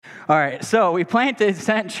All right, so we planted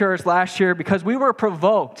Ascent Church last year because we were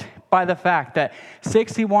provoked by the fact that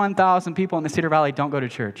 61,000 people in the Cedar Valley don't go to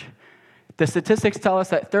church. The statistics tell us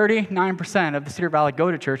that 39% of the Cedar Valley go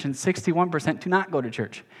to church and 61% do not go to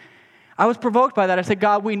church. I was provoked by that. I said,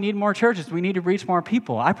 God, we need more churches. We need to reach more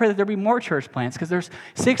people. I pray that there be more church plants because there's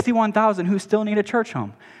 61,000 who still need a church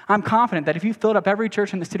home. I'm confident that if you filled up every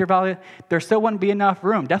church in the Cedar Valley, there still wouldn't be enough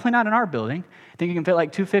room. Definitely not in our building. I think you can fit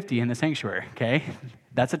like 250 in the sanctuary, okay?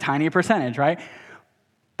 That's a tiny percentage, right?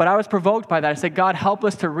 But I was provoked by that. I said, God, help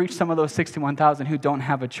us to reach some of those 61,000 who don't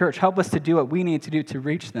have a church. Help us to do what we need to do to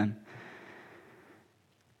reach them.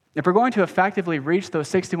 If we're going to effectively reach those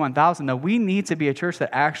 61,000, though, we need to be a church that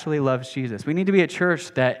actually loves Jesus. We need to be a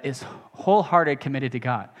church that is wholehearted committed to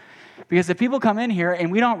God. Because if people come in here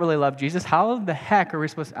and we don't really love Jesus, how the heck are we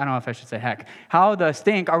supposed to, I don't know if I should say heck, how the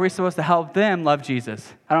stink are we supposed to help them love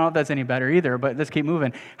Jesus? I don't know if that's any better either, but let's keep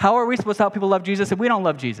moving. How are we supposed to help people love Jesus if we don't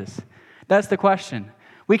love Jesus? That's the question.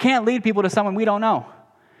 We can't lead people to someone we don't know.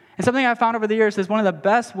 And something I've found over the years is one of the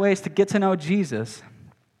best ways to get to know Jesus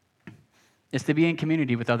is to be in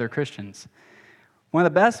community with other Christians. One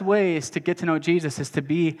of the best ways to get to know Jesus is to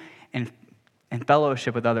be in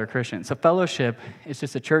fellowship with other Christians. So fellowship is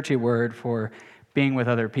just a churchy word for being with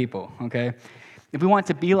other people, okay? If we want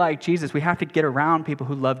to be like Jesus, we have to get around people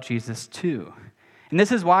who love Jesus too. And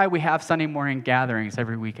this is why we have Sunday morning gatherings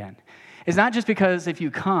every weekend. It's not just because if you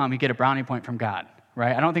come, you get a brownie point from God,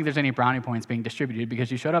 right? I don't think there's any brownie points being distributed because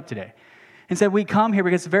you showed up today. Instead, we come here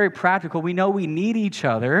because it's very practical. We know we need each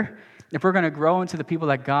other if we're going to grow into the people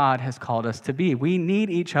that God has called us to be. We need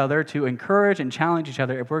each other to encourage and challenge each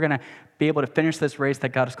other if we're going to be able to finish this race that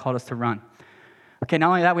God has called us to run. Okay, not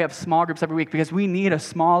only that, we have small groups every week because we need a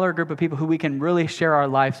smaller group of people who we can really share our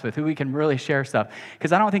lives with, who we can really share stuff.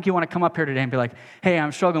 Because I don't think you want to come up here today and be like, hey,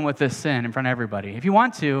 I'm struggling with this sin in front of everybody. If you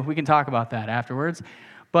want to, we can talk about that afterwards.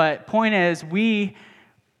 But point is, we,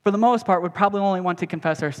 for the most part, would probably only want to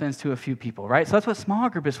confess our sins to a few people, right? So that's what small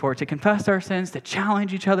group is for, to confess our sins, to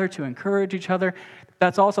challenge each other, to encourage each other.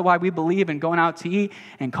 That's also why we believe in going out to eat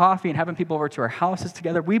and coffee and having people over to our houses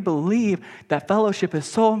together. We believe that fellowship is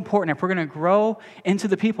so important if we're going to grow into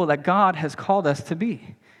the people that God has called us to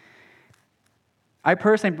be. I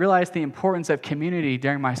personally realized the importance of community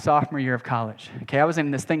during my sophomore year of college. Okay, I was in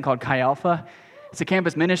this thing called Chi Alpha. It's a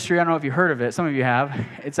campus ministry. I don't know if you heard of it. Some of you have.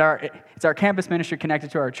 It's our campus ministry connected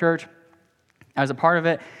to our church. I was a part of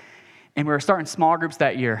it, and we were starting small groups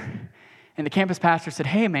that year. And the campus pastor said,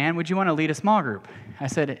 hey, man, would you want to lead a small group? I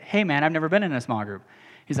said, hey, man, I've never been in a small group.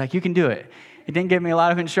 He's like, you can do it. He didn't give me a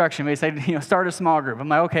lot of instruction, but he said, start a small group. I'm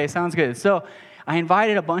like, okay, sounds good. So I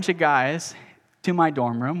invited a bunch of guys to my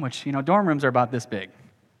dorm room, which, dorm rooms are about this big.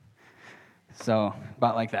 So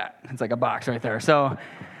about like that. It's like a box right there. So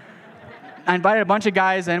I invited a bunch of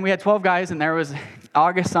guys in. We had 12 guys, and there was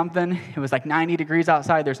August something. It was like 90 degrees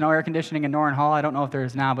outside. There's no air conditioning in Norton Hall. I don't know if there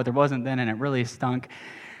is now, but there wasn't then, and it really stunk.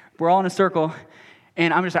 We're all in a circle,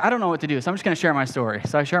 and I'm just like, I don't know what to do, so I'm just going to share my story.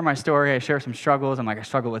 So I share my story. I share some struggles. I'm like, I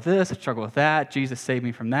struggle with this. I struggle with that. Jesus saved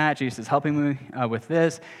me from that. Jesus is helping me with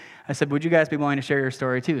this. I said, would you guys be willing to share your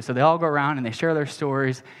story too? So they all go around, and they share their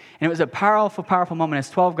stories, and it was a powerful, powerful moment as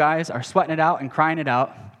 12 guys are sweating it out and crying it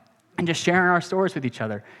out and just sharing our stories with each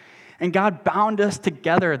other. And God bound us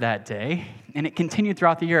together that day, and it continued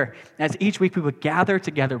throughout the year. As each week we would gather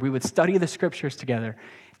together, we would study the scriptures together,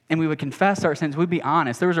 and we would confess our sins. We'd be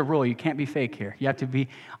honest. There was a rule. You can't be fake here. You have to be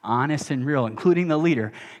honest and real, including the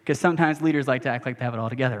leader, because sometimes leaders like to act like they have it all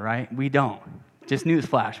together, right? We don't. Just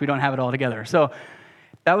newsflash, we don't have it all together. So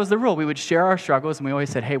that was the rule. We would share our struggles, and we always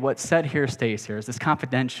said, hey, what's said here stays here. It's this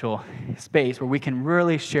confidential space where we can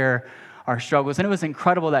really share our struggles. And it was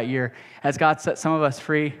incredible that year as God set some of us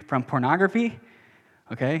free from pornography.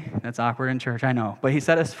 Okay, that's awkward in church, I know. But he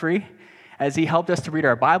set us free as he helped us to read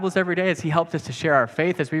our Bibles every day, as he helped us to share our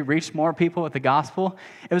faith, as we reached more people with the gospel.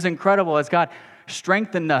 It was incredible as God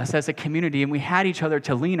strengthened us as a community, and we had each other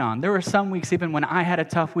to lean on. There were some weeks even when I had a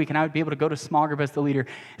tough week, and I would be able to go to small group as the leader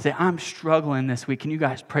and say, I'm struggling this week. Can you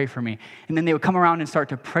guys pray for me? And then they would come around and start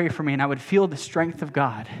to pray for me, and I would feel the strength of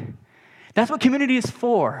God. That's what community is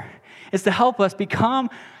for. It's to help us become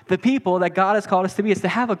the people that God has called us to be. It's to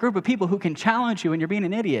have a group of people who can challenge you when you're being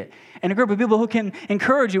an idiot, and a group of people who can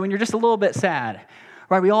encourage you when you're just a little bit sad.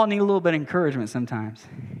 Right? We all need a little bit of encouragement sometimes.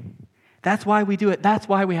 That's why we do it. That's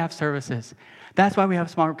why we have services. That's why we have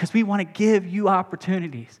small groups, because we want to give you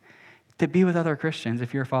opportunities to be with other Christians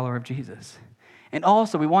if you're a follower of Jesus. And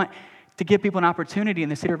also, we want to give people an opportunity in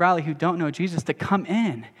the Cedar Valley who don't know Jesus to come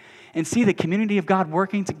in and see the community of God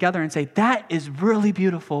working together and say, that is really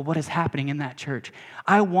beautiful what is happening in that church.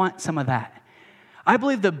 I want some of that. I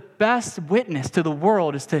believe the best witness to the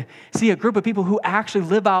world is to see a group of people who actually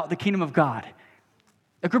live out the kingdom of God.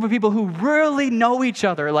 A group of people who really know each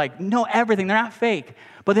other, like know everything. They're not fake,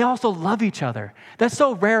 but they also love each other. That's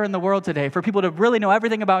so rare in the world today, for people to really know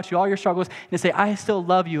everything about you, all your struggles, and to say, I still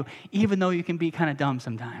love you, even though you can be kind of dumb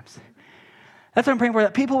sometimes. That's what I'm praying for,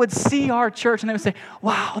 that people would see our church and they would say,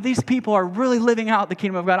 wow, these people are really living out the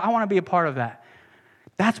kingdom of God. I want to be a part of that.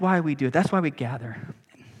 That's why we do it. That's why we gather.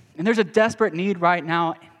 And there's a desperate need right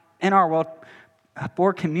now in our world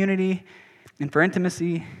for community and for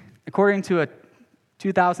intimacy. According to a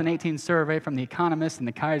 2018 survey from The Economist and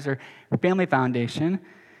the Kaiser Family Foundation,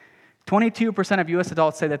 22% of U.S.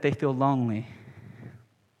 adults say that they feel lonely.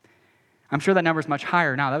 I'm sure that number is much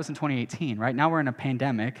higher now. That was in 2018, right? Now we're in a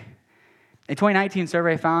pandemic. A 2019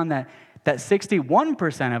 survey found that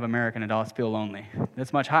 61% of American adults feel lonely.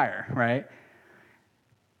 That's much higher, right?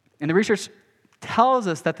 And the research tells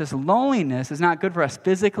us that this loneliness is not good for us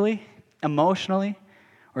physically, emotionally,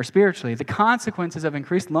 or spiritually. The consequences of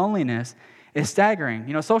increased loneliness is staggering.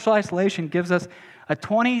 You know, social isolation gives us a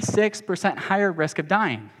 26% higher risk of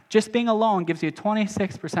dying. Just being alone gives you a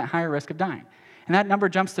 26% higher risk of dying. And that number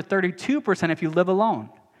jumps to 32% if you live alone.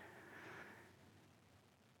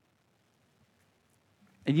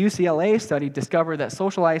 A UCLA study discovered that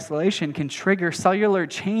social isolation can trigger cellular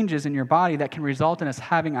changes in your body that can result in us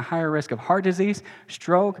having a higher risk of heart disease,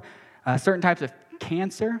 stroke, certain types of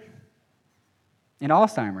cancer, and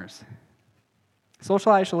Alzheimer's.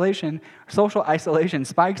 Social isolation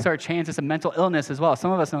spikes our chances of mental illness as well.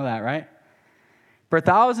 Some of us know that, right? For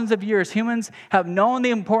thousands of years, humans have known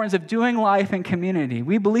the importance of doing life in community.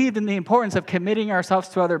 We believed in the importance of committing ourselves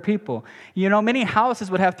to other people. You know, many houses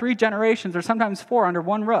would have 3 generations or sometimes 4 under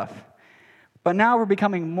one roof. But now we're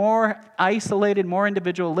becoming more isolated, more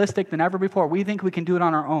individualistic than ever before. We think we can do it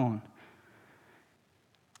on our own.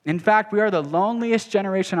 In fact, we are the loneliest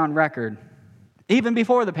generation on record, even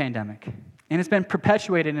before the pandemic. And it's been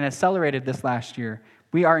perpetuated and accelerated this last year.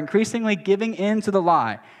 We are increasingly giving in to the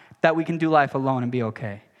lie that we can do life alone and be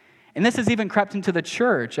okay. And this has even crept into the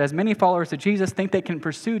church, as many followers of Jesus think they can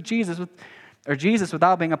pursue Jesus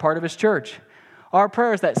without being a part of his church. Our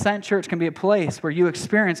prayer is that Sent Church can be a place where you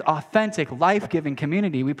experience authentic, life-giving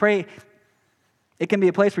community. We pray it can be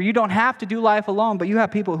a place where you don't have to do life alone, but you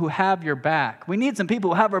have people who have your back. We need some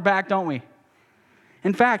people who have our back, don't we?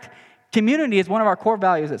 In fact, community is one of our core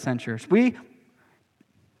values at Sent Church. We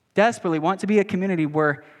desperately want to be a community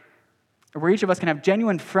where each of us can have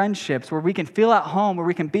genuine friendships, where we can feel at home, where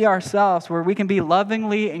we can be ourselves, where we can be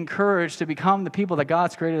lovingly encouraged to become the people that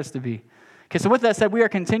God's created us to be. Okay, so with that said, we are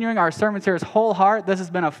continuing our sermon series Whole Heart. This has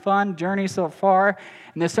been a fun journey so far,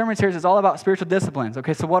 and this sermon series is all about spiritual disciplines.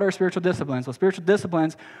 Okay, so what are spiritual disciplines? Well, spiritual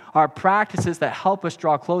disciplines are practices that help us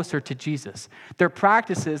draw closer to Jesus. They're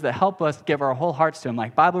practices that help us give our whole hearts to him,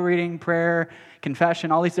 like Bible reading, prayer, confession,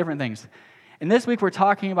 all these different things. And this week, we're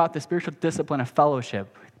talking about the spiritual discipline of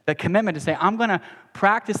fellowship. The commitment to say, I'm going to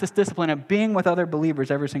practice this discipline of being with other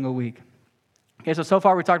believers every single week. Okay, so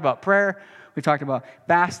far we talked about prayer, we talked about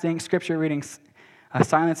fasting, scripture reading,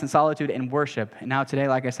 silence and solitude, and worship. And now today,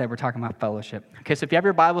 like I said, we're talking about fellowship. Okay, so if you have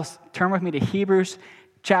your Bibles, turn with me to Hebrews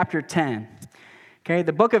chapter 10. Okay,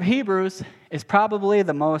 the book of Hebrews is probably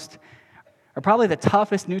the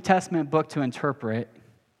toughest New Testament book to interpret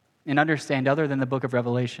and understand other than the book of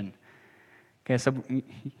Revelation. Okay, so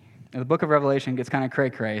the book of Revelation gets kind of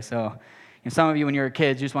cray-cray, so some of you, when you were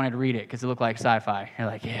kids, you just wanted to read it because it looked like sci-fi. You're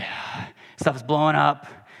like, yeah, stuff's blowing up,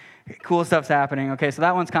 cool stuff's happening. Okay, so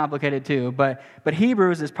that one's complicated too, but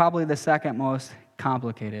Hebrews is probably the second most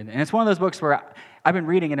complicated. And it's one of those books where I've been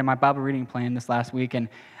reading it in my Bible reading plan this last week, and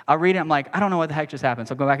I'll read it, I'm like, I don't know what the heck just happened,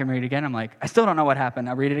 so I'll go back and read it again. I'm like, I still don't know what happened.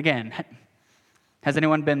 I'll read it again. Has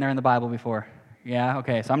anyone been there in the Bible before? Yeah,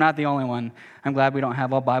 okay, so I'm not the only one. I'm glad we don't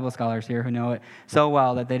have all Bible scholars here who know it so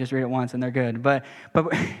well that they just read it once and they're good. But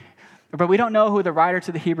we don't know who the writer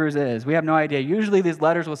to the Hebrews is. We have no idea. Usually these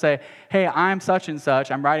letters will say, hey, I'm such and such,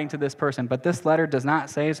 I'm writing to this person. But this letter does not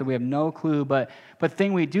say, so we have no clue. But the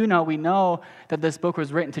thing we do know, we know that this book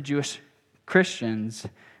was written to Jewish Christians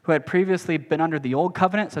who had previously been under the old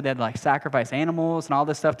covenant, so they had to sacrifice animals and all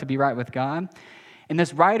this stuff to be right with God. And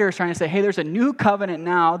this writer is trying to say, hey, there's a new covenant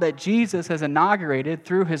now that Jesus has inaugurated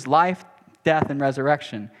through his life, death, and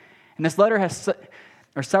resurrection. And this letter has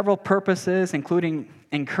several purposes, including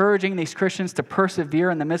encouraging these Christians to persevere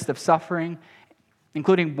in the midst of suffering,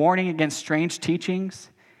 including warning against strange teachings,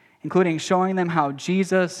 including showing them how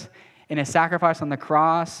Jesus, in his sacrifice on the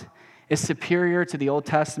cross, is superior to the Old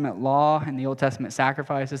Testament law and the Old Testament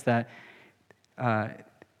sacrifices that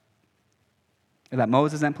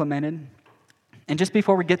Moses implemented. And just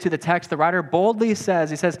before we get to the text, the writer boldly says,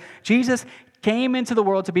 he says, Jesus came into the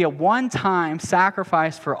world to be a one-time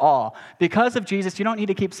sacrifice for all. Because of Jesus, you don't need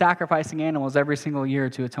to keep sacrificing animals every single year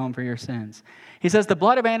to atone for your sins. He says the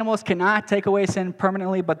blood of animals cannot take away sin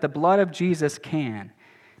permanently, but the blood of Jesus can.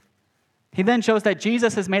 He then shows that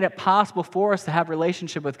Jesus has made it possible for us to have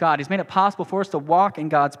relationship with God. He's made it possible for us to walk in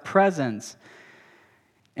God's presence.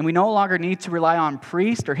 And we no longer need to rely on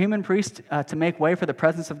priest or human priest to make way for the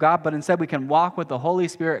presence of God, but instead we can walk with the Holy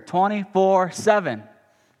Spirit 24/7.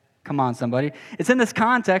 Come on, somebody. It's in this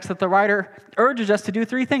context that the writer urges us to do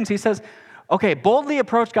three things. He says, okay, boldly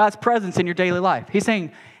approach God's presence in your daily life. He's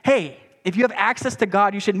saying, hey, if you have access to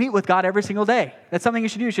God, you should meet with God every single day. That's something you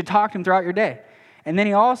should do. You should talk to him throughout your day. And then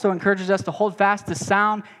he also encourages us to hold fast to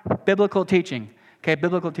sound biblical teaching. Okay,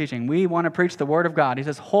 biblical teaching. We want to preach the Word of God. He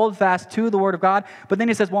says, hold fast to the Word of God. But then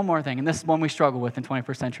he says one more thing, and this is one we struggle with in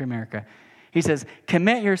 21st century America. He says,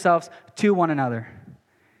 commit yourselves to one another.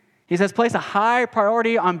 He says, place a high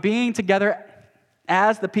priority on being together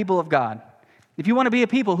as the people of God. If you want to be a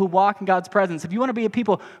people who walk in God's presence, if you want to be a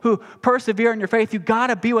people who persevere in your faith, you've got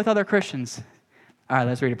to be with other Christians. All right,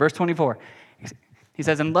 let's read it. Verse 24. He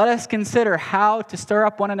says, and let us consider how to stir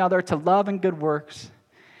up one another to love and good works,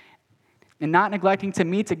 and not neglecting to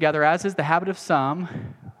meet together, as is the habit of some,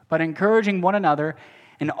 but encouraging one another,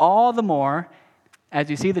 and all the more as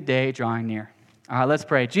you see the day drawing near. All right, let's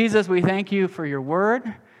pray. Jesus, we thank you for your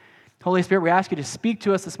word. Holy Spirit, we ask you to speak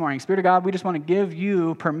to us this morning. Spirit of God, we just want to give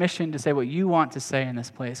you permission to say what you want to say in this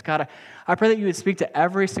place. God, I pray that you would speak to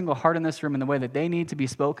every single heart in this room in the way that they need to be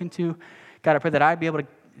spoken to. God, I pray that I'd be able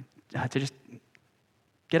to just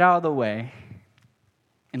get out of the way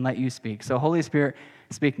and let you speak. So, Holy Spirit,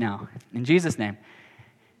 speak now. In Jesus' name.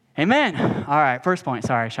 Amen. All right, first point.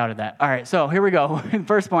 Sorry, I shouted that. All right, so here we go.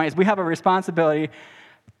 First point is we have a responsibility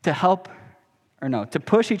to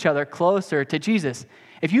push each other closer to Jesus.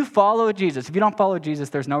 If you follow Jesus, if you don't follow Jesus,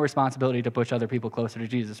 there's no responsibility to push other people closer to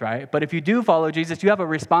Jesus, right? But if you do follow Jesus, you have a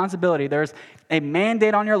responsibility. There's a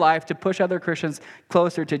mandate on your life to push other Christians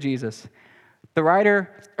closer to Jesus. The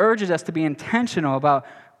writer urges us to be intentional about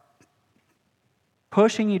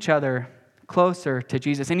pushing each other closer to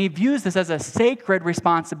Jesus. And he views this as a sacred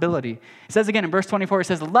responsibility. It says again in verse 24, it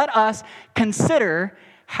says, let us consider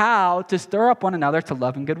how to stir up one another to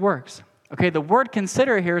love and good works. Okay, the word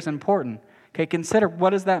consider here is important. Okay, consider, what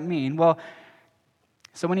does that mean? Well,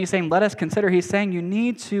 so when he's saying let us consider, he's saying you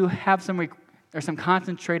need to have some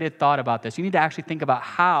concentrated thought about this. You need to actually think about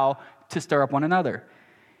how to stir up one another.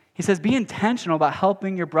 He says be intentional about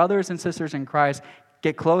helping your brothers and sisters in Christ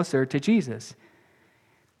get closer to Jesus.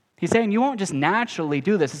 He's saying you won't just naturally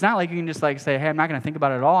do this. It's not like you can just say, hey, I'm not going to think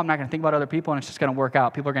about it at all. I'm not going to think about other people, and it's just going to work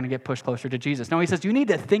out. People are going to get pushed closer to Jesus. No, he says you need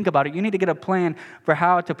to think about it. You need to get a plan for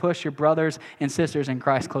how to push your brothers and sisters in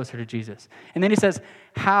Christ closer to Jesus. And then he says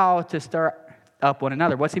how to stir up one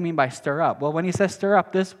another. What's he mean by stir up? Well, when he says stir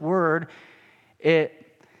up, this word,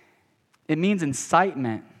 it means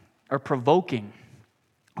incitement or provoking.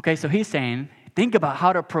 Okay, so he's saying think about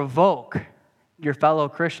how to provoke your fellow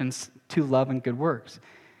Christians to love and good works.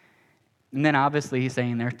 And then obviously he's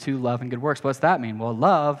saying there to love and good works. What's that mean? Well,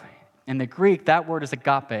 love, in the Greek, that word is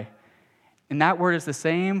agape. And that word is the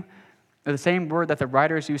same word that the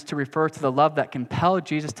writers used to refer to the love that compelled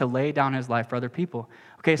Jesus to lay down his life for other people.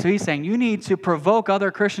 Okay, so he's saying you need to provoke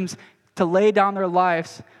other Christians to lay down their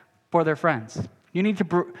lives for their friends. You need to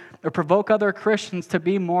provoke other Christians to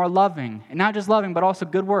be more loving. And not just loving, but also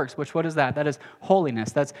good works, which what is that? That is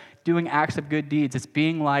holiness. That's doing acts of good deeds. It's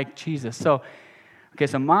being like Jesus. So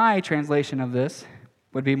my translation of this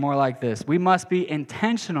would be more like this. We must be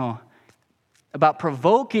intentional about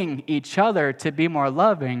provoking each other to be more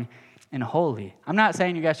loving and holy. I'm not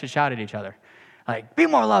saying you guys should shout at each other. Like, be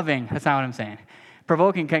more loving. That's not what I'm saying.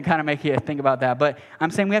 Provoking can kind of make you think about that. But I'm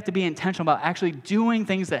saying we have to be intentional about actually doing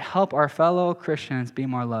things that help our fellow Christians be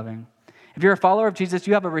more loving. If you're a follower of Jesus,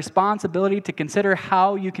 you have a responsibility to consider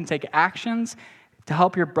how you can take actions to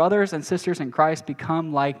help your brothers and sisters in Christ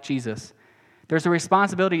become like Jesus. There's a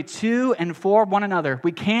responsibility to and for one another.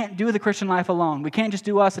 We can't do the Christian life alone. We can't just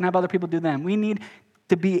do us and have other people do them. We need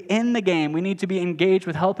to be in the game. We need to be engaged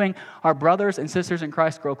with helping our brothers and sisters in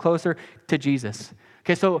Christ grow closer to Jesus.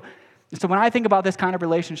 Okay, so when I think about this kind of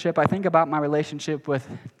relationship, I think about my relationship with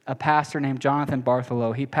a pastor named Jonathan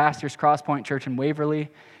Bartholow. He pastors Crosspoint Church in Waverly.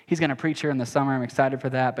 He's going to preach here in the summer. I'm excited for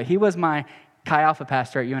that. But he was my Chi Alpha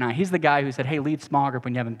pastor at UNI. He's the guy who said, hey, lead small group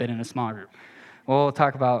when you haven't been in a small group. We'll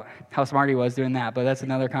talk about how smart he was doing that, but that's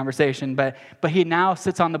another conversation. But he now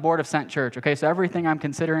sits on the board of Sent Church. Okay, so everything I'm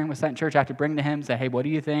considering with Sent Church, I have to bring to him, say, hey, what do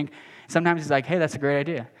you think? Sometimes he's like, hey, that's a great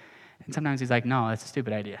idea. And sometimes he's like, no, that's a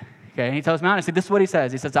stupid idea. Okay, and he tells me honestly, this is what he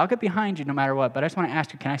says. He says, I'll get behind you no matter what, but I just want to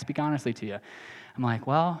ask you, can I speak honestly to you? I'm like,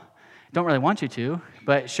 well, Don't really want you to,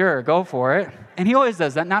 but sure, go for it. And he always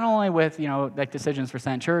does that, not only with, like decisions for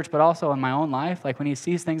Sent Church, but also in my own life. Like when he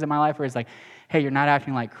sees things in my life where he's like, hey, you're not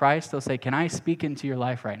acting like Christ, he'll say, can I speak into your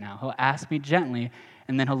life right now? He'll ask me gently,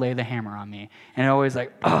 and then he'll lay the hammer on me. And always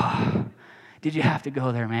like, oh, did you have to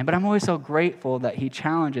go there, man? But I'm always so grateful that he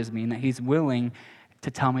challenges me and that he's willing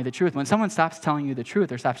to tell me the truth. When someone stops telling you the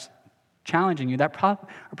truth or stops challenging you, that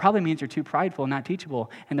probably means you're too prideful, not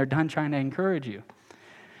teachable, and they're done trying to encourage you.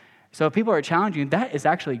 So if people are challenging you, that is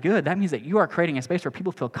actually good. That means that you are creating a space where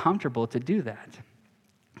people feel comfortable to do that.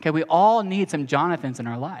 Okay, we all need some Jonathans in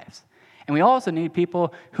our lives. And we also need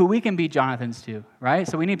people who we can be Jonathans to, right?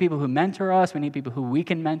 So we need people who mentor us. We need people who we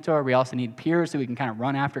can mentor. We also need peers who we can kind of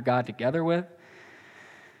run after God together with.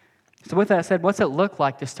 So with that said, what's it look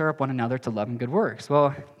like to stir up one another to love and good works?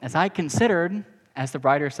 Well, as the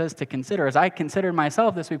writer says to consider, as I considered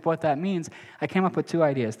myself this week what that means, I came up with two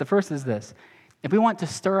ideas. The first is this. If we want to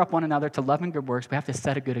stir up one another to love and good works, we have to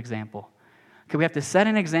set a good example. Okay, we have to set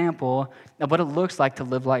an example of what it looks like to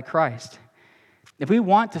live like Christ. If we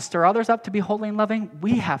want to stir others up to be holy and loving,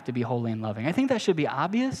 we have to be holy and loving. I think that should be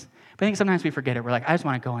obvious, but I think sometimes we forget it. We're like, I just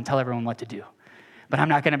want to go and tell everyone what to do, but I'm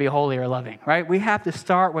not going to be holy or loving, right? We have to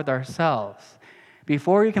start with ourselves.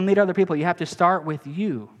 Before you can lead other people, you have to start with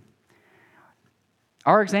you.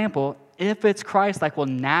 Our example, if it's Christ-like, will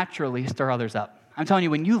naturally stir others up. I'm telling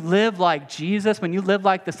you, when you live like Jesus, when you live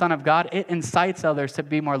like the Son of God, it incites others to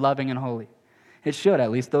be more loving and holy. It should,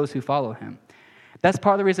 at least those who follow him. That's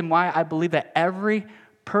part of the reason why I believe that every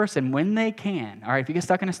person, when they can, all right, if you get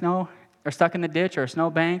stuck in the snow or stuck in the ditch or a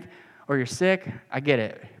snowbank or you're sick, I get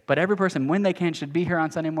it. But every person, when they can, should be here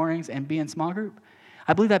on Sunday mornings and be in small group.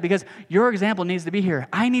 I believe that because your example needs to be here.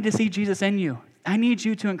 I need to see Jesus in you. I need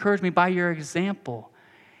you to encourage me by your example.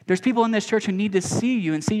 There's people in this church who need to see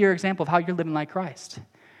you and see your example of how you're living like Christ.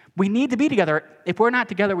 We need to be together. If we're not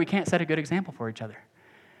together, we can't set a good example for each other.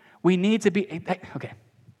 We need to be, okay,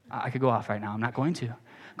 I could go off right now. I'm not going to.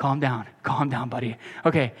 Calm down, buddy.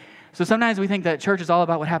 Okay, so sometimes we think that church is all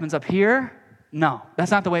about what happens up here. No,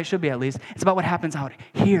 that's not the way it should be, at least. It's about what happens out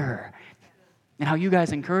here and how you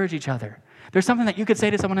guys encourage each other. There's something that you could say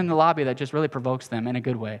to someone in the lobby that just really provokes them in a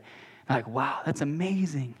good way. They're like, wow, that's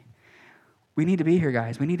amazing. We need to be here,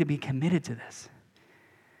 guys. We need to be committed to this.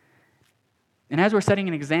 And as we're setting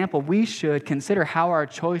an example, we should consider how our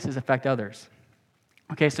choices affect others.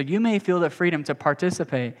 Okay, so you may feel the freedom to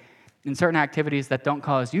participate in certain activities that don't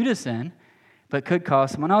cause you to sin, but could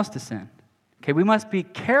cause someone else to sin. Okay, we must be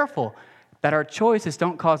careful that our choices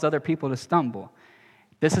don't cause other people to stumble.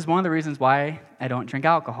 This is one of the reasons why I don't drink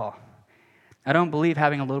alcohol. I don't believe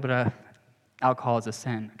having a little bit of alcohol is a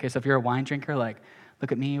sin. Okay, so if you're a wine drinker, like,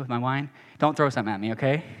 look at me with my wine. Don't throw something at me,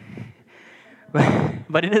 okay?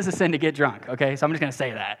 But it is a sin to get drunk, okay? So I'm just going to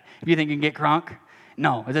say that. If you think you can get drunk,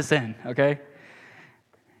 no, it's a sin, okay?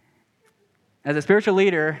 As a spiritual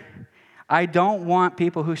leader, I don't want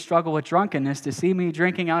people who struggle with drunkenness to see me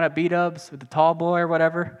drinking out at B-dubs with the tall boy or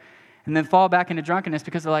whatever, and then fall back into drunkenness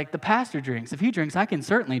because they're like, the pastor drinks. If he drinks, I can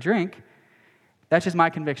certainly drink. That's just my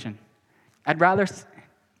conviction. I'd rather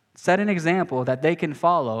set an example that they can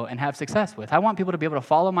follow and have success with. I want people to be able to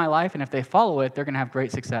follow my life, and if they follow it, they're going to have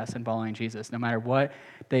great success in following Jesus, no matter what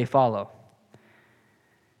they follow.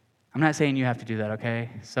 I'm not saying you have to do that, okay?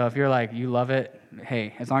 So if you're like, you love it,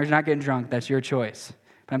 hey, as long as you're not getting drunk, that's your choice.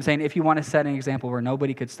 But I'm saying if you want to set an example where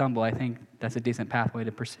nobody could stumble, I think that's a decent pathway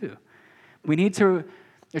to pursue. We need to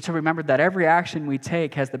remember that every action we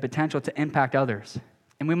take has the potential to impact others,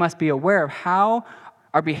 and we must be aware of how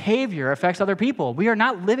our behavior affects other people. We are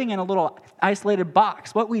not living in a little isolated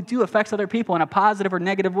box. What we do affects other people in a positive or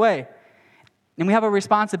negative way. And we have a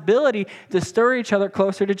responsibility to stir each other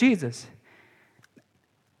closer to Jesus.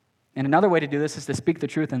 And another way to do this is to speak the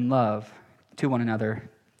truth in love to one another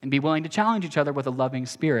and be willing to challenge each other with a loving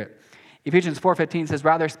spirit. Ephesians 4:15 says,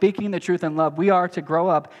 rather, speaking the truth in love, we are to grow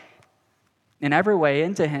up in every way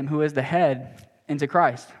into him who is the head, into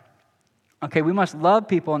Christ. Okay, we must love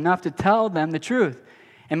people enough to tell them the truth.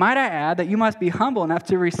 And might I add that you must be humble enough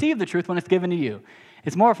to receive the truth when it's given to you.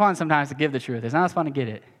 It's more fun sometimes to give the truth. It's not as fun to get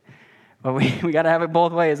it. But we got to have it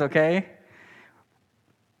both ways, okay?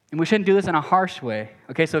 And we shouldn't do this in a harsh way.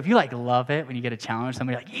 Okay, so if you love it when you get a challenge,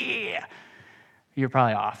 somebody yeah, you're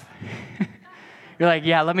probably off. You're like,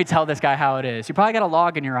 yeah, let me tell this guy how it is. You probably got a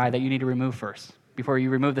log in your eye that you need to remove first before you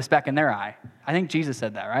remove the speck in their eye. I think Jesus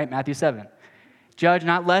said that, right? Matthew 7. Judge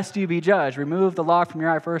not lest you be judged. Remove the log from your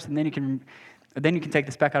eye first, and then you can take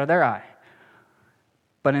the speck out of their eye.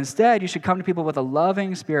 But instead, you should come to people with a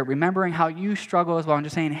loving spirit, remembering how you struggle as well, and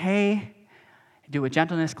just saying, hey, do it with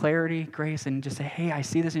gentleness, clarity, grace, and just say, hey, I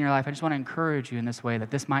see this in your life. I just want to encourage you in this way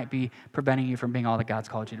that this might be preventing you from being all that God's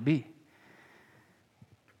called you to be.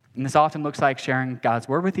 And this often looks like sharing God's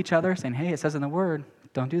word with each other, saying, hey, it says in the word,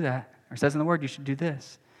 don't do that. Or it says in the word, you should do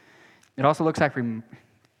this. It also looks like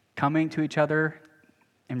coming to each other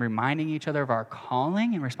and reminding each other of our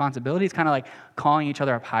calling and responsibility. It's kind of like calling each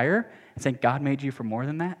other up higher and saying, God made you for more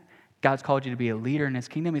than that. God's called you to be a leader in his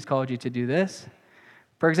kingdom. He's called you to do this.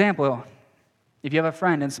 For example, if you have a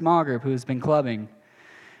friend in small group who's been clubbing,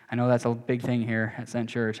 I know that's a big thing here at St.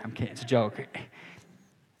 Church. I'm kidding. It's a joke.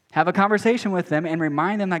 Have a conversation with them and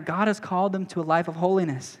remind them that God has called them to a life of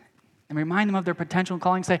holiness. And remind them of their potential and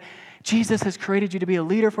calling. Say, Jesus has created you to be a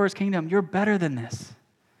leader for his kingdom. You're better than this.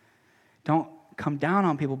 Don't come down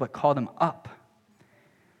on people, but call them up.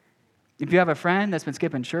 If you have a friend that's been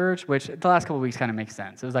skipping church, which the last couple of weeks kind of makes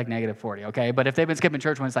sense. It was like negative 40, okay? But if they've been skipping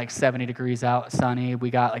church when it's like 70 degrees out, sunny,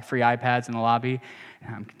 we got like free iPads in the lobby.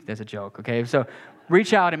 That's a joke, okay? So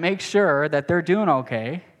reach out and make sure that they're doing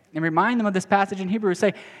okay. And remind them of this passage in Hebrews.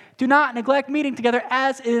 Say, do not neglect meeting together,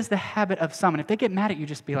 as is the habit of some. And if they get mad at you,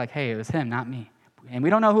 just be like, hey, it was him, not me. And we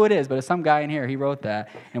don't know who it is, but it's some guy in here. He wrote that.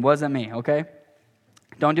 And it wasn't me, okay?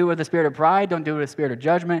 Don't do it with the spirit of pride. Don't do it with the spirit of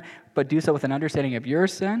judgment. But do so with an understanding of your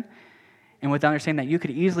sin and with understanding that you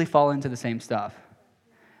could easily fall into the same stuff.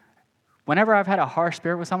 Whenever I've had a harsh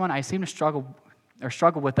spirit with someone, I seem to struggle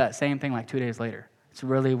with that same thing like 2 days later. It's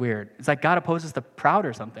really weird. It's like God opposes the proud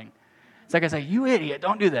or something. It's like I say, you idiot,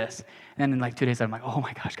 don't do this. And then in like 2 days, I'm like, oh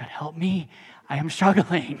my gosh, God, help me. I am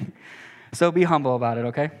struggling. So be humble about it,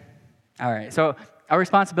 okay? All right, so our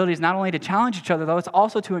responsibility is not only to challenge each other, though, it's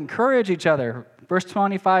also to encourage each other. Verse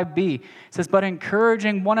 25b says, but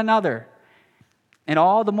encouraging one another, and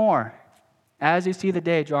all the more, as you see the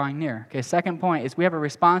day drawing near. Okay, second point is we have a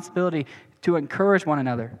responsibility to encourage one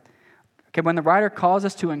another. Okay, when the writer calls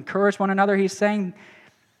us to encourage one another, they're saying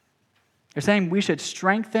we should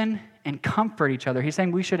strengthen and comfort each other. He's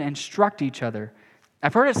saying we should instruct each other.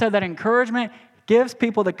 I've heard it said that encouragement gives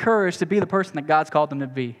people the courage to be the person that God's called them to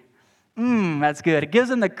be. That's good. It gives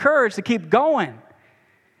them the courage to keep going.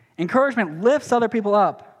 Encouragement lifts other people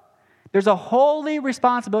up. There's a holy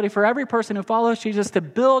responsibility for every person who follows Jesus to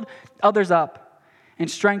build others up and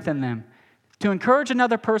strengthen them. To encourage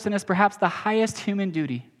another person is perhaps the highest human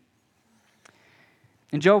duty.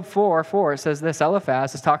 In Job 4:4, it says this.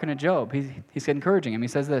 Eliphaz is talking to Job. He's encouraging him. He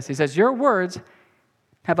says this. He says, your words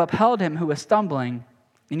have upheld him who was stumbling,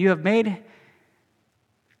 and you have made...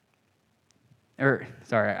 I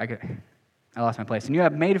lost my place. And you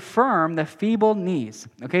have made firm the feeble knees.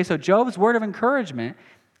 Okay, so Job's word of encouragement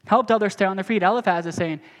helped others stay on their feet. Eliphaz is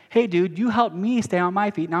saying, hey, dude, you helped me stay on my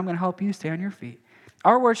feet. Now I'm going to help you stay on your feet.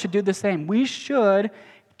 Our words should do the same. We should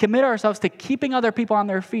commit ourselves to keeping other people on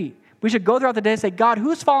their feet. We should go throughout the day and say, God,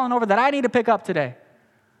 who's fallen over that I need to pick up today?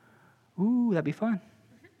 Ooh, that'd be fun.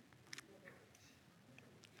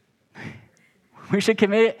 We should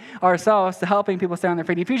commit ourselves to helping people stay on their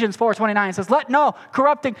feet. Ephesians 4:29 says, let no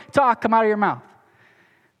corrupting talk come out of your mouth,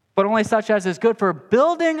 but only such as is good for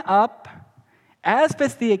building up as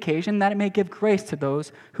fits the occasion, that it may give grace to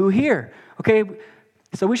those who hear. Okay,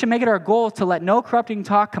 so we should make it our goal to let no corrupting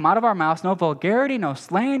talk come out of our mouths, no vulgarity, no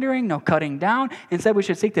slandering, no cutting down. Instead, we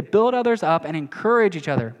should seek to build others up and encourage each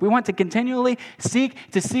other. We want to continually seek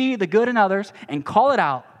to see the good in others and call it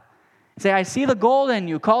out. Say, I see the gold in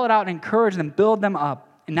you. Call it out and encourage them, build them up.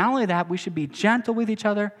 And not only that, we should be gentle with each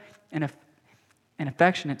other and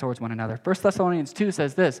affectionate towards one another. 1 Thessalonians 2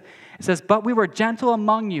 says this. It says, but we were gentle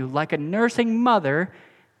among you, like a nursing mother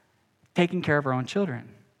taking care of her own children.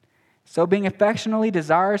 So being affectionately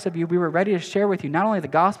desirous of you, we were ready to share with you not only the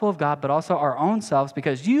gospel of God, but also our own selves,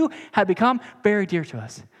 because you have become very dear to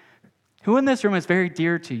us. Who in this room is very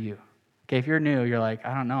dear to you? Okay, if you're new, you're like,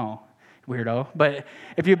 I don't know, weirdo. But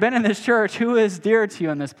if you've been in this church, who is dear to you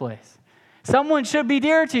in this place? Someone should be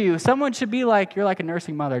dear to you. Someone should be like, you're like a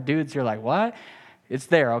nursing mother. Dudes, you're like, what? It's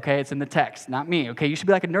there, okay? It's in the text, not me, okay? You should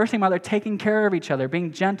be like a nursing mother, taking care of each other,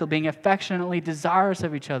 being gentle, being affectionately desirous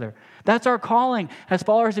of each other. That's our calling as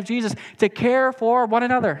followers of Jesus, to care for one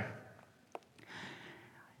another.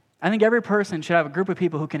 I think every person should have a group of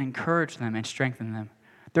people who can encourage them and strengthen them.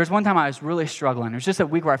 There was one time I was really struggling. It was just a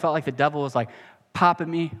week where I felt like the devil was like popping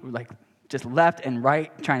me, like just left and right,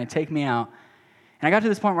 trying to take me out. And I got to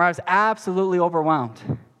this point where I was absolutely overwhelmed.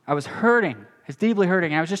 I was hurting. I was deeply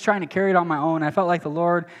hurting. I was just trying to carry it on my own. And I felt like the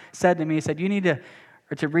Lord said to me, He said, you need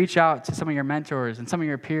to reach out to some of your mentors and some of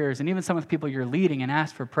your peers and even some of the people you're leading and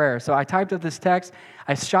ask for prayer. So I typed up this text.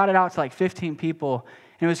 I shot it out to like 15 people.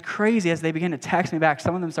 And it was crazy as they began to text me back.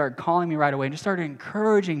 Some of them started calling me right away and just started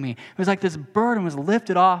encouraging me. It was like this burden was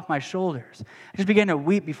lifted off my shoulders. I just began to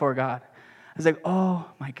weep before God. I was like, oh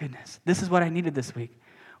my goodness, this is what I needed this week,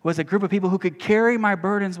 was a group of people who could carry my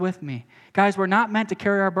burdens with me. Guys, we're not meant to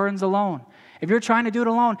carry our burdens alone. If you're trying to do it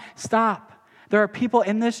alone, stop. There are people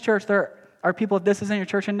in this church, there are people, if this isn't your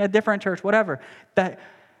church, in a different church, whatever, that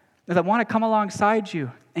want to come alongside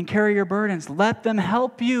you and carry your burdens. Let them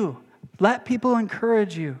help you. Let people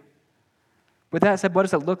encourage you. With that said, what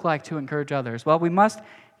does it look like to encourage others? Well, we must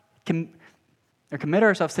commit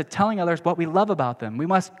ourselves to telling others what we love about them. We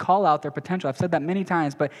must call out their potential. I've said that many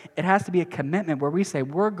times, but it has to be a commitment where we say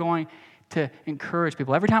we're going to encourage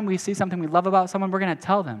people. Every time we see something we love about someone, we're going to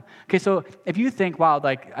tell them. Okay, so if you think, wow,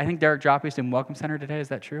 like I think Derek Joppy's in Welcome Center today, is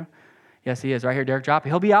that true? Yes, he is. Right here, Derek Joppy.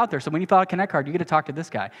 He'll be out there. So when you fill out a Connect card, you get to talk to this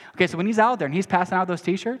guy. Okay, so when he's out there and he's passing out those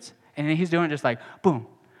T-shirts, and he's doing it just like, boom,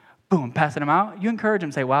 boom, passing them out, you encourage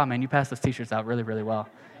him, say, wow, man, you passed those T-shirts out really, really well.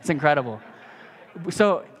 It's incredible.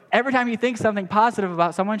 So every time you think something positive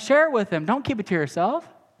about someone, share it with them. Don't keep it to yourself.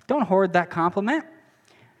 Don't hoard that compliment.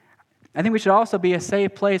 I think we should also be a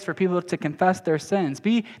safe place for people to confess their sins.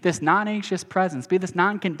 Be this non-anxious presence. Be this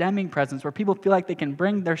non-condemning presence where people feel like they can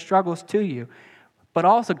bring their struggles to you. But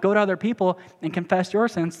also go to other people and confess your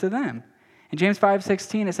sins to them. In James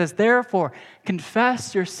 5:16, it says, therefore,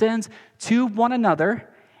 confess your sins to one another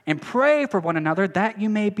and pray for one another that you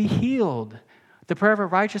may be healed. The prayer of a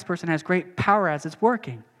righteous person has great power as it's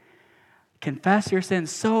working. Confess your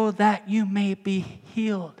sins so that you may be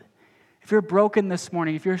healed. If you're broken this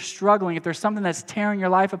morning, if you're struggling, if there's something that's tearing your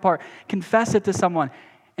life apart, confess it to someone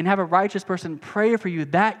and have a righteous person pray for you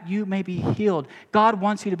that you may be healed. God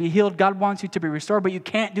wants you to be healed. God wants you to be restored, but you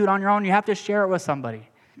can't do it on your own. You have to share it with somebody.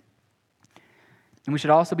 And we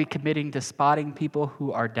should also be committing to spotting people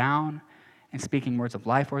who are down and speaking words of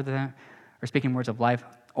life over them, or speaking words of life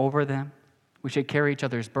over them. We should carry each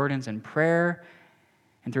other's burdens in prayer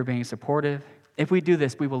and through being supportive. If we do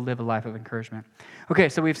this, we will live a life of encouragement. Okay,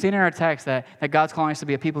 so we've seen in our text that God's calling us to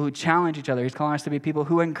be a people who challenge each other. He's calling us to be people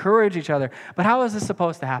who encourage each other. But how is this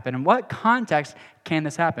supposed to happen? In what context can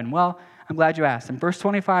this happen? Well, I'm glad you asked. In verse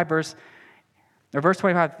 25,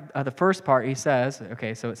 the first part, he says,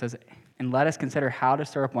 okay, so it says, and let us consider how to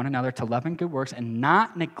stir up one another to love and good works and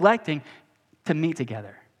not neglecting to meet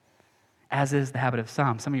together, as is the habit of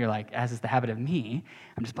some. Some of you are like, as is the habit of me.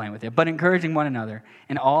 I'm just playing with you. But encouraging one another,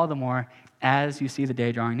 and all the more as you see the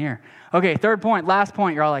day drawing near. Okay, third point, last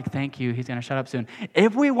point. You're all like, thank you. He's going to shut up soon.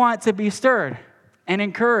 If we want to be stirred and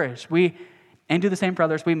encouraged, and do the same for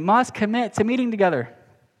others, we must commit to meeting together.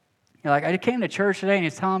 You're like, I came to church today, and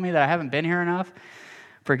he's telling me that I haven't been here enough.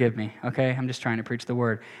 Forgive me, okay? I'm just trying to preach the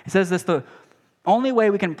word. It says this, the only way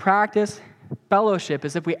we can practice fellowship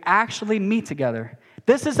is if we actually meet together.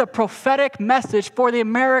 This is a prophetic message for the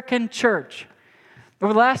American church.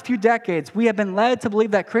 Over the last few decades, we have been led to believe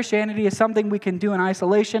that Christianity is something we can do in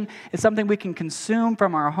isolation. It's something we can consume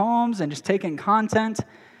from our homes and just take in content.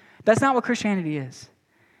 That's not what Christianity is.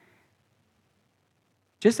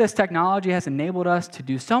 Just as technology has enabled us to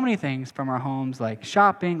do so many things from our homes, like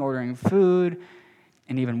shopping, ordering food,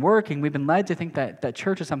 and even working, we've been led to think that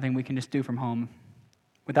church is something we can just do from home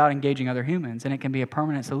without engaging other humans, and it can be a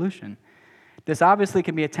permanent solution. This obviously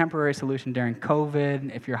can be a temporary solution during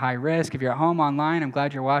COVID. If you're high risk, if you're at home online, I'm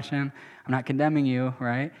glad you're watching. I'm not condemning you,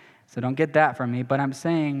 right? So don't get that from me. But I'm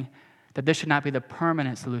saying that this should not be the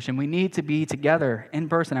permanent solution. We need to be together in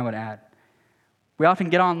person, I would add. We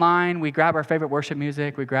often get online, we grab our favorite worship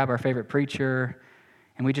music, we grab our favorite preacher,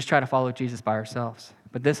 and we just try to follow Jesus by ourselves.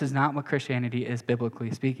 But this is not what Christianity is,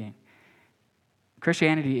 biblically speaking.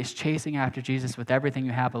 Christianity is chasing after Jesus with everything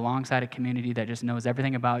you have alongside a community that just knows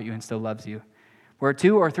everything about you and still loves you. Where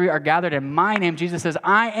 2 or 3 are gathered in my name, Jesus says,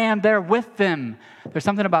 I am there with them. There's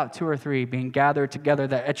something about 2 or 3 being gathered together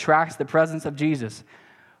that attracts the presence of Jesus.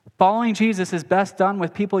 Following Jesus is best done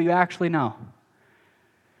with people you actually know.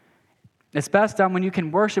 It's best done when you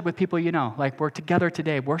can worship with people you know. Like we're together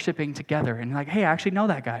today, worshiping together. And you're like, hey, I actually know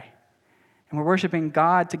that guy. And we're worshiping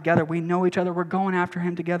God together. We know each other. We're going after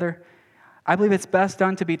him together. I believe it's best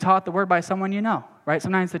done to be taught the word by someone you know, right?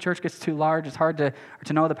 Sometimes the church gets too large. It's hard to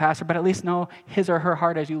know the pastor, but at least know his or her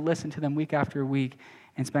heart as you listen to them week after week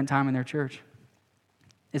and spend time in their church.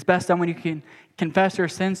 It's best done when you can confess your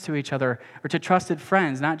sins to each other or to trusted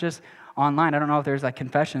friends, not just online. I don't know if there's like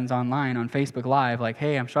confessions online on Facebook Live, like,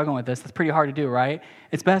 hey, I'm struggling with this. That's pretty hard to do, right?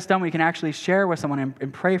 It's best done when you can actually share with someone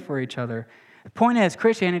and pray for each other. The point is,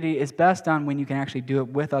 Christianity is best done when you can actually do it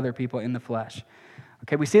with other people in the flesh.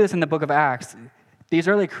 Okay, we see this in the book of Acts. These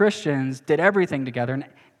early Christians did everything together,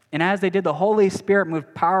 and as they did, the Holy Spirit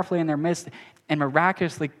moved powerfully in their midst and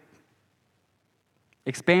miraculously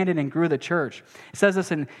expanded and grew the church. It says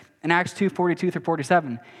this in Acts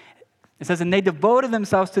 2:42-47. It says, and they devoted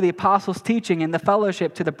themselves to the apostles' teaching and the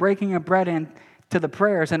fellowship, to the breaking of bread and to the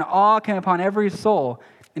prayers, and awe came upon every soul,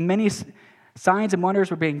 and many Signs and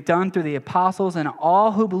wonders were being done through the apostles, and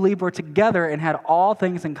all who believed were together and had all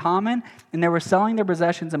things in common, and they were selling their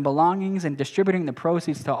possessions and belongings and distributing the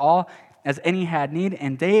proceeds to all as any had need.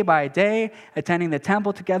 And day by day, attending the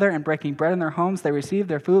temple together and breaking bread in their homes, they received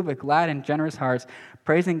their food with glad and generous hearts,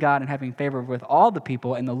 praising God and having favor with all the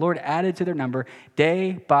people. And the Lord added to their number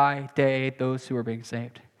day by day those who were being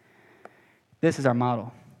saved. This is our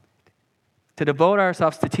model. To devote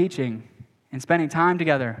ourselves to teaching and spending time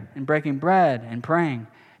together and breaking bread and praying.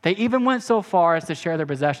 They even went so far as to share their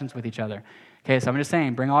possessions with each other. Okay, so I'm just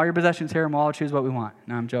saying, bring all your possessions here and we'll all choose what we want.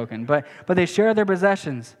 No, I'm joking. But they share their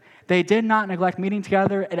possessions. They did not neglect meeting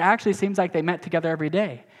together. It actually seems like they met together every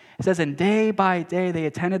day. It says, and day by day they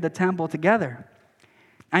attended the temple together.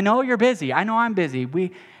 I know you're busy. I know I'm busy.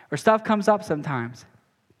 Or stuff comes up sometimes.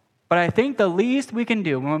 But I think the least we can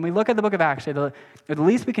do, when we look at the book of Acts, the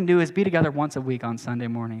least we can do is be together once a week on Sunday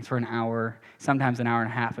mornings for an hour, sometimes an hour and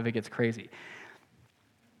a half if it gets crazy.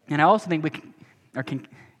 And I also think we can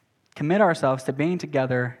commit ourselves to being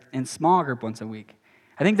together in small group once a week.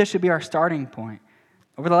 I think this should be our starting point.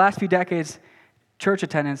 Over the last few decades, church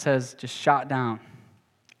attendance has just shot down.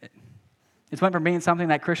 It's went from being something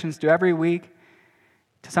that Christians do every week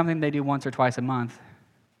to something they do once or twice a month,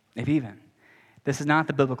 if even. This is not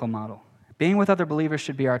the biblical model. Being with other believers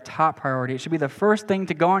should be our top priority. It should be the first thing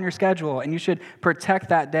to go on your schedule, and you should protect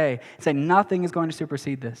that day. Say nothing is going to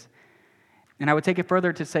supersede this. And I would take it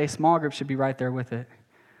further to say small groups should be right there with it.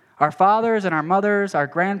 Our fathers and our mothers, our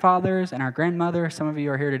grandfathers and our grandmothers, some of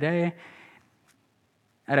you are here today,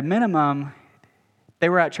 at a minimum, they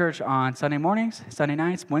were at church on Sunday mornings, Sunday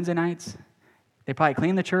nights, Wednesday nights. They probably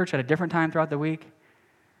cleaned the church at a different time throughout the week.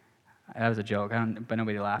 That was a joke, but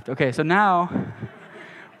nobody laughed. Okay, so now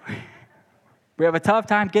we have a tough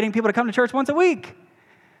time getting people to come to church once a week.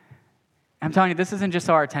 I'm telling you, this isn't just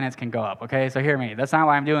so our attendance can go up, okay? So hear me. That's not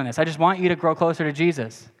why I'm doing this. I just want you to grow closer to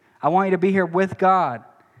Jesus. I want you to be here with God.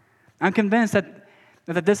 I'm convinced that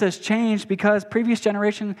this has changed because previous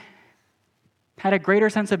generation had a greater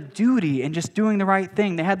sense of duty in just doing the right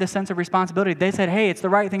thing. They had this sense of responsibility. They said, hey, it's the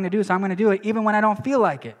right thing to do, so I'm going to do it even when I don't feel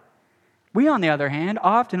like it. We, on the other hand,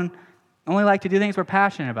 often only like to do things we're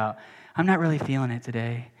passionate about. I'm not really feeling it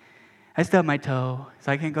today. I stubbed my toe,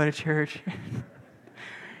 so I can't go to church.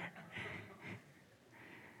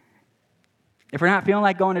 If we're not feeling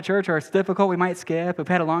like going to church or it's difficult, we might skip. If we've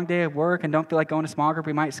had a long day of work and don't feel like going to small group,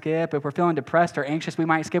 we might skip. If we're feeling depressed or anxious, we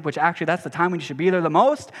might skip, which actually that's the time when you should be there the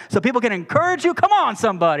most so people can encourage you. Come on,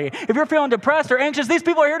 somebody. If you're feeling depressed or anxious, these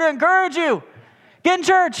people are here to encourage you. Get in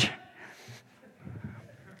church.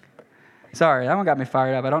 Sorry, that one got me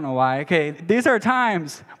fired up. I don't know why. Okay, these are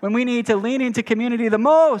times when we need to lean into community the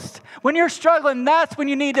most. When you're struggling, that's when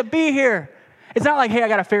you need to be here. It's not like, hey, I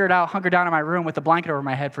got to figure it out, hunker down in my room with a blanket over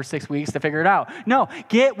my head for 6 weeks to figure it out. No,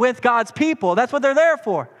 get with God's people. That's what they're there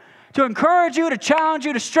for. To encourage you, to challenge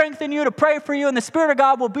you, to strengthen you, to pray for you, and the Spirit of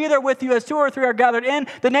God will be there with you as 2 or 3 are gathered in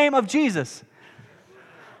the name of Jesus.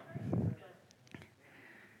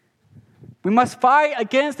 We must fight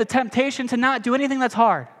against the temptation to not do anything that's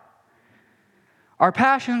hard. Our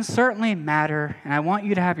passions certainly matter, and I want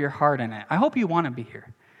you to have your heart in it. I hope you want to be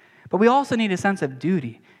here. But we also need a sense of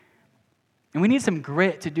duty. And we need some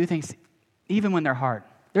grit to do things even when they're hard.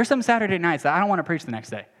 There's some Saturday nights that I don't want to preach the next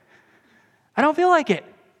day. I don't feel like it.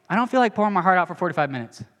 I don't feel like pouring my heart out for 45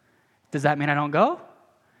 minutes. Does that mean I don't go?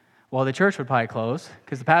 Well, the church would probably close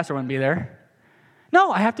because the pastor wouldn't be there.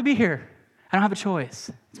 No, I have to be here. I don't have a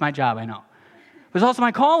choice. It's my job, I know. But it's also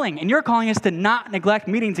my calling, and your calling is to not neglect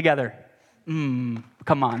meeting together. Come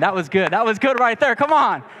on, that was good. That was good right there. Come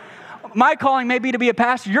on. My calling may be to be a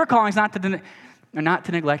pastor. Your calling is not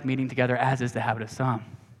to neglect meeting together, as is the habit of some.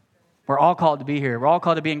 We're all called to be here. We're all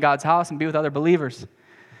called to be in God's house and be with other believers.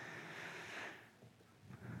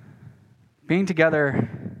 Being together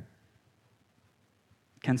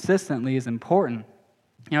consistently is important.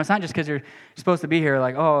 You know, it's not just because you're supposed to be here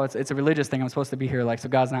like, oh, it's a religious thing. I'm supposed to be here like, so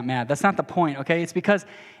God's not mad. That's not the point, okay? It's because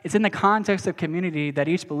it's in the context of community that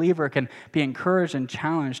each believer can be encouraged and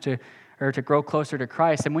challenged to grow closer to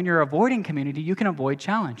Christ. And when you're avoiding community, you can avoid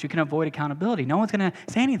challenge. You can avoid accountability. No one's going to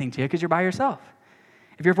say anything to you because you're by yourself.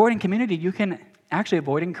 If you're avoiding community, you can actually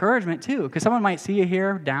avoid encouragement too, because someone might see you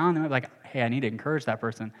here down, and they're like, hey, I need to encourage that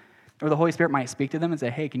person. Or the Holy Spirit might speak to them and say,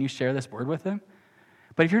 hey, can you share this word with them?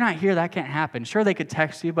 But if you're not here, that can't happen. Sure, they could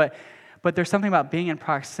text you, but there's something about being in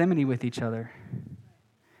proximity with each other.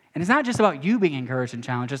 And it's not just about you being encouraged and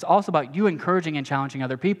challenged. It's also about you encouraging and challenging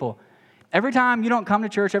other people. Every time you don't come to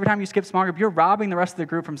church, every time you skip small group, you're robbing the rest of the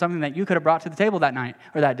group from something that you could have brought to the table that night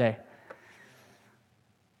or that day.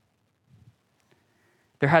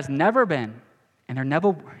 There has never been, and there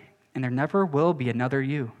never will be another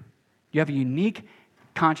you. You have a unique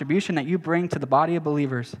contribution that you bring to the body of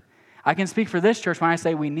believers. I can speak for this church when I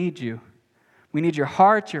say we need you. We need your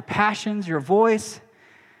heart, your passions, your voice.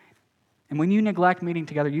 And when you neglect meeting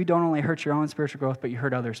together, you don't only hurt your own spiritual growth, but you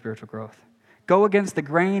hurt others' spiritual growth. Go against the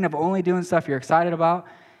grain of only doing stuff you're excited about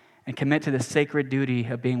and commit to the sacred duty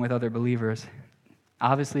of being with other believers.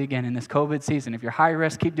 Obviously, again, in this COVID season, if you're high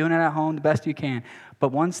risk, keep doing it at home the best you can.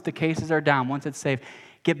 But once the cases are down, once it's safe,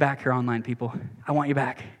 get back here online, people. I want you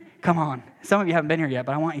back. Come on. Some of you haven't been here yet,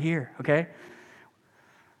 but I want you here, okay?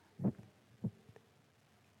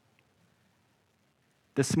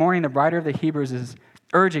 This morning, the writer of the Hebrews is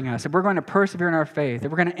urging us, if we're going to persevere in our faith,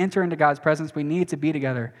 if we're going to enter into God's presence, we need to be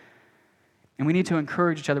together. And we need to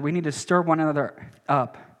encourage each other. We need to stir one another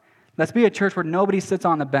up. Let's be a church where nobody sits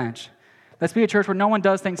on the bench. Let's be a church where no one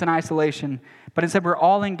does things in isolation, but instead we're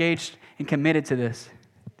all engaged and committed to this.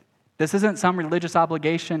 This isn't some religious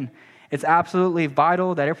obligation. It's absolutely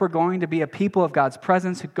vital that if we're going to be a people of God's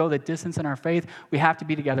presence who go the distance in our faith, we have to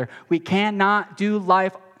be together. We cannot do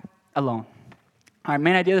life alone. Our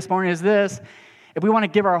main idea this morning is this. If we want to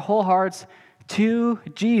give our whole hearts to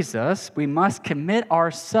Jesus, we must commit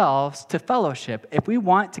ourselves to fellowship. If we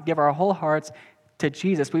want to give our whole hearts to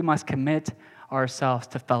Jesus, we must commit ourselves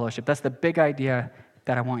to fellowship. That's the big idea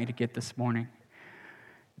that I want you to get this morning.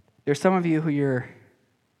 There's some of you who you're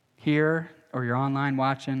here or you're online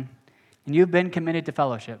watching, and you've been committed to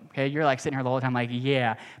fellowship, okay? You're like sitting here the whole time like,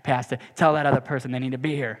 yeah, Pastor, tell that other person they need to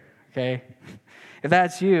be here, okay? If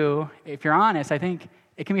that's you, if you're honest, I think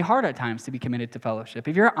it can be hard at times to be committed to fellowship.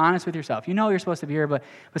 If you're honest with yourself, you know you're supposed to be here, but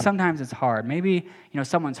sometimes it's hard. Maybe,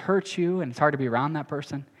 someone's hurt you and it's hard to be around that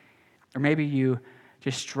person. Or maybe you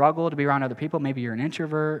just struggle to be around other people. Maybe you're an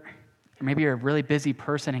introvert. Or maybe you're a really busy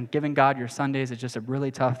person and giving God your Sundays is just a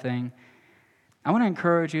really tough thing. I want to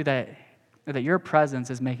encourage you that your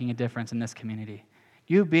presence is making a difference in this community.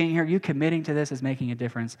 You being here, you committing to this is making a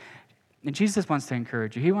difference. And Jesus wants to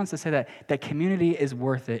encourage you. He wants to say that community is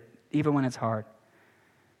worth it, even when it's hard.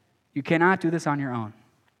 You cannot do this on your own.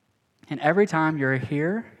 And every time you're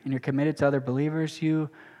here and you're committed to other believers, you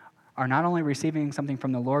are not only receiving something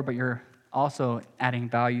from the Lord, but you're also adding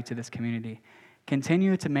value to this community.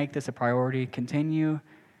 Continue to make this a priority. Continue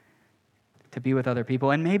to be with other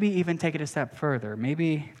people, and maybe even take it a step further.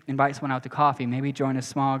 Maybe invite someone out to coffee. Maybe join a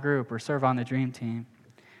small group or serve on the dream team.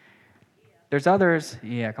 There's others,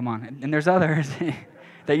 and there's others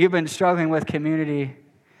that you've been struggling with community,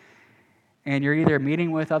 and you're either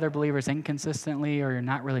meeting with other believers inconsistently or you're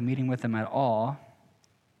not really meeting with them at all.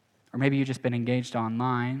 Or maybe you've just been engaged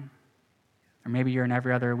online. Or maybe you're an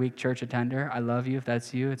every other week church attender. I love you. If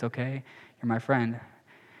that's you, it's okay. You're my friend.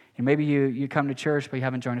 And maybe you come to church, but you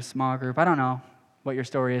haven't joined a small group. I don't know what your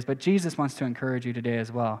story is, but Jesus wants to encourage you today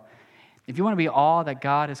as well. If you want to be all that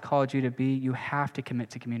God has called you to be, you have to commit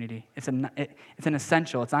to community. It's an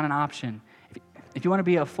essential. It's not an option. If you want to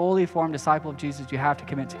be a fully formed disciple of Jesus, you have to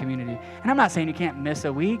commit to community. And I'm not saying you can't miss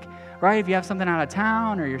a week, right? If you have something out of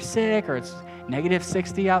town or you're sick or it's negative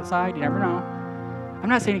 60 outside, you never know. I'm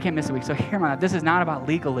not saying you can't miss a week. So hear me out. This is not about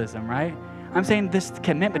legalism, right? I'm saying this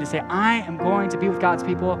commitment to say, I am going to be with God's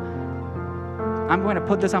people. I'm going to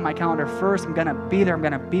put this on my calendar first. I'm going to be there. I'm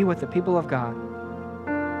going to be with the people of God.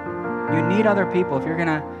 You need other people if you're going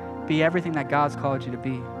to be everything that God's called you to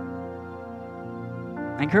be.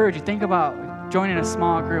 I encourage you, think about joining a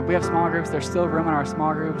small group. We have small groups. There's still room in our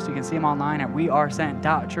small groups. You can see them online at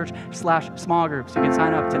wearesent.church/small groups. You can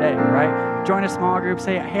sign up today, right? Join a small group.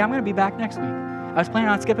 Say, hey, I'm going to be back next week. I was planning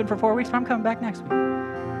on skipping for 4 weeks, but I'm coming back next week.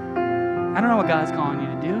 I don't know what God's calling you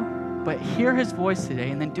to do, but hear his voice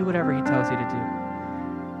today and then do whatever he tells you to do.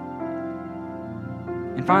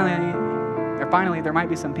 And finally, there might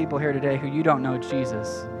be some people here today who you don't know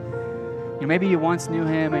Jesus. Maybe you once knew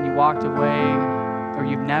him and you walked away, or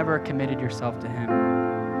you've never committed yourself to him.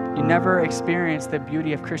 You never experienced the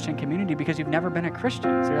beauty of Christian community because you've never been a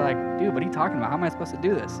Christian. So you're like, dude, what are you talking about? How am I supposed to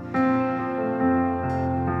do this?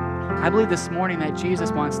 I believe this morning that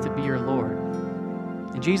Jesus wants to be your Lord.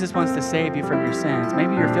 And Jesus wants to save you from your sins.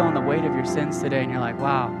 Maybe you're feeling the weight of your sins today and you're like,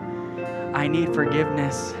 wow, I need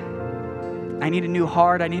forgiveness. I need a new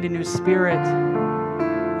heart. I need a new spirit.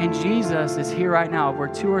 And Jesus is here right now. Where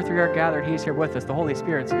 2 or 3 are gathered, he's here with us. The Holy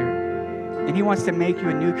Spirit's here. And he wants to make you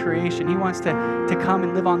a new creation. He wants to come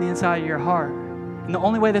and live on the inside of your heart. And the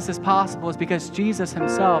only way this is possible is because Jesus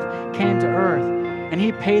himself came to earth. And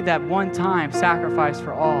he paid that one-time sacrifice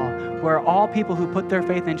for all, where all people who put their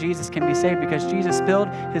faith in Jesus can be saved because Jesus spilled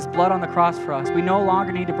his blood on the cross for us. We no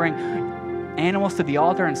longer need to bring animals to the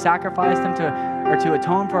altar and sacrifice them to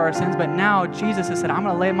atone for our sins. But now Jesus has said, I'm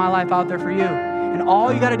going to lay my life out there for you. And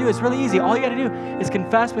all you got to do, it's really easy. All you got to do is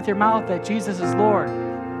confess with your mouth that Jesus is Lord.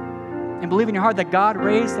 and believe in your heart that God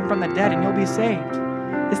raised him from the dead and you'll be saved.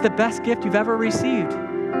 It's the best gift you've ever received.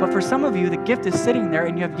 But for some of you, the gift is sitting there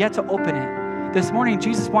and you have yet to open it. This morning,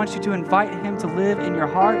 Jesus wants you to invite him to live in your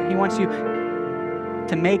heart. He wants you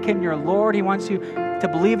to make him your Lord. He wants you to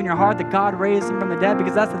believe in your heart that God raised him from the dead,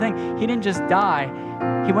 because that's the thing. He didn't just die.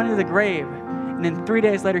 He went into the grave. And then 3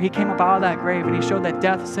 days later, he came up out of that grave and he showed that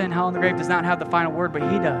death, sin, hell, and the grave does not have the final word, but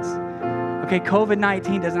he does. Okay,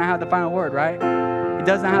 COVID-19 does not have the final word, right? It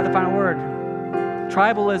does not have the final word.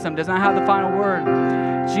 Tribalism does not have the final word.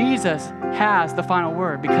 Jesus has the final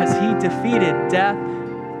word because he defeated death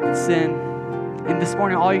and sin. And this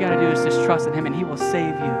morning, all you got to do is just trust in him and he will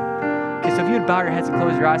save you. Okay, so if you would bow your heads and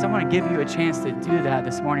close your eyes, I want to give you a chance to do that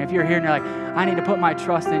this morning. If you're here and you're like, I need to put my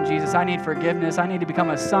trust in Jesus. I need forgiveness. I need to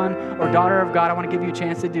become a son or daughter of God. I want to give you a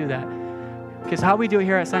chance to do that. Because how we do it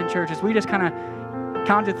here at Ascent Church is we just kind of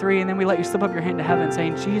count to 3 and then we let you slip up your hand to heaven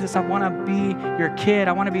saying, Jesus, I want to be your kid.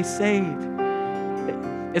 I want to be saved.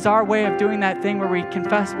 It's our way of doing that thing where we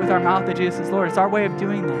confess with our mouth that Jesus is Lord. It's our way of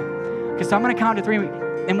doing that. Okay, so I'm going to count to 3.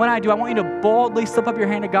 And when I do, I want you to boldly slip up your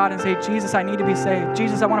hand to God and say, Jesus, I need to be saved.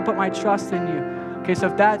 Jesus, I want to put my trust in you. Okay, so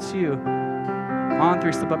if that's you, on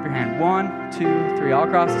 3, slip up your hand. 1, 2, 3, all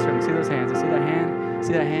across this room. See those hands? I see that hand.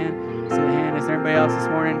 See that hand? See that hand? Is there anybody else this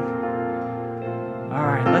morning? All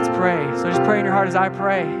right, let's pray. So just pray in your heart as I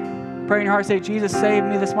pray. Pray in your heart, say, Jesus, save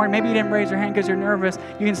me this morning. Maybe you didn't raise your hand because you're nervous.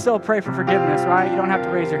 You can still pray for forgiveness, right? You don't have to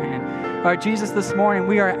raise your hand. All right, Jesus, this morning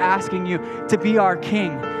we are asking you to be our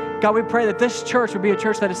King. God, we pray that this church would be a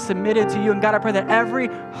church that is submitted to you. And God, I pray that every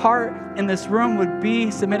heart in this room would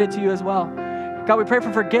be submitted to you as well. God, we pray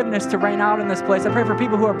for forgiveness to reign out in this place. I pray for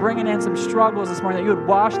people who are bringing in some struggles this morning, that you would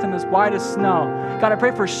wash them as white as snow. God, I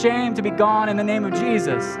pray for shame to be gone in the name of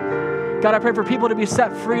Jesus. God, I pray for people to be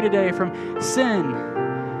set free today from sin.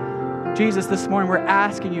 Jesus, this morning we're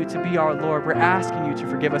asking you to be our Lord. We're asking you to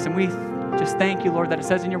forgive us. And we just thank you, Lord, that it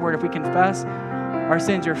says in your word, if we confess our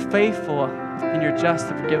sins, you're faithful and you're just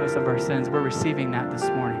to forgive us of our sins. We're receiving that this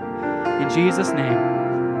morning. In Jesus' name,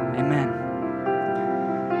 amen.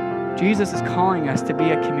 Jesus is calling us to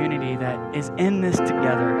be a community that is in this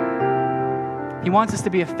together. He wants us to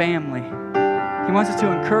be a family. He wants us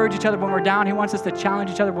to encourage each other when we're down. He wants us to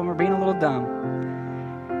challenge each other when we're being a little dumb.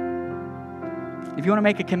 If you want to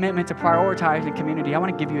make a commitment to prioritizing community, I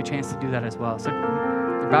want to give you a chance to do that as well. So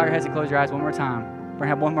bow your heads and close your eyes one more time. We're going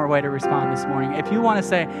to have one more way to respond this morning. If you want to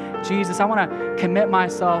say, Jesus, I want to commit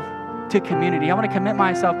myself to community. I want to commit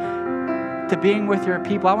myself to being with your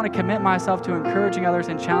people. I want to commit myself to encouraging others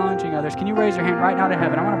and challenging others. Can you raise your hand right now to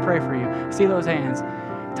heaven? I want to pray for you. See those hands.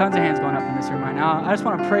 Tons of hands going up in this room right now. I just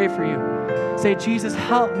want to pray for you. Say, Jesus,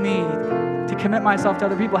 help me to commit myself to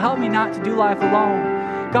other people. Help me not to do life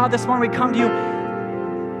alone. God, this morning we come to you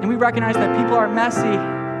and we recognize that people are messy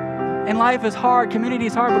and life is hard, community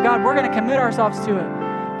is hard, but God, we're going to commit ourselves to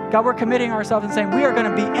it. God, we're committing ourselves and saying we are going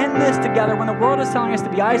to be in this together. When the world is telling us to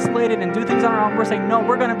be isolated and do things on our own, we're saying, no,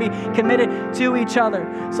 we're going to be committed to each other.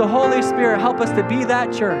 So Holy Spirit, help us to be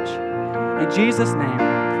that church. In Jesus' name,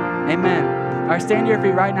 amen. All right, stand to your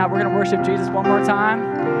feet right now. We're going to worship Jesus one more time.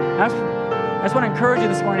 I just want to encourage you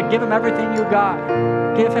this morning to give him everything you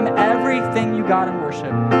got. Give him everything you got in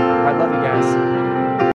worship. I love you guys.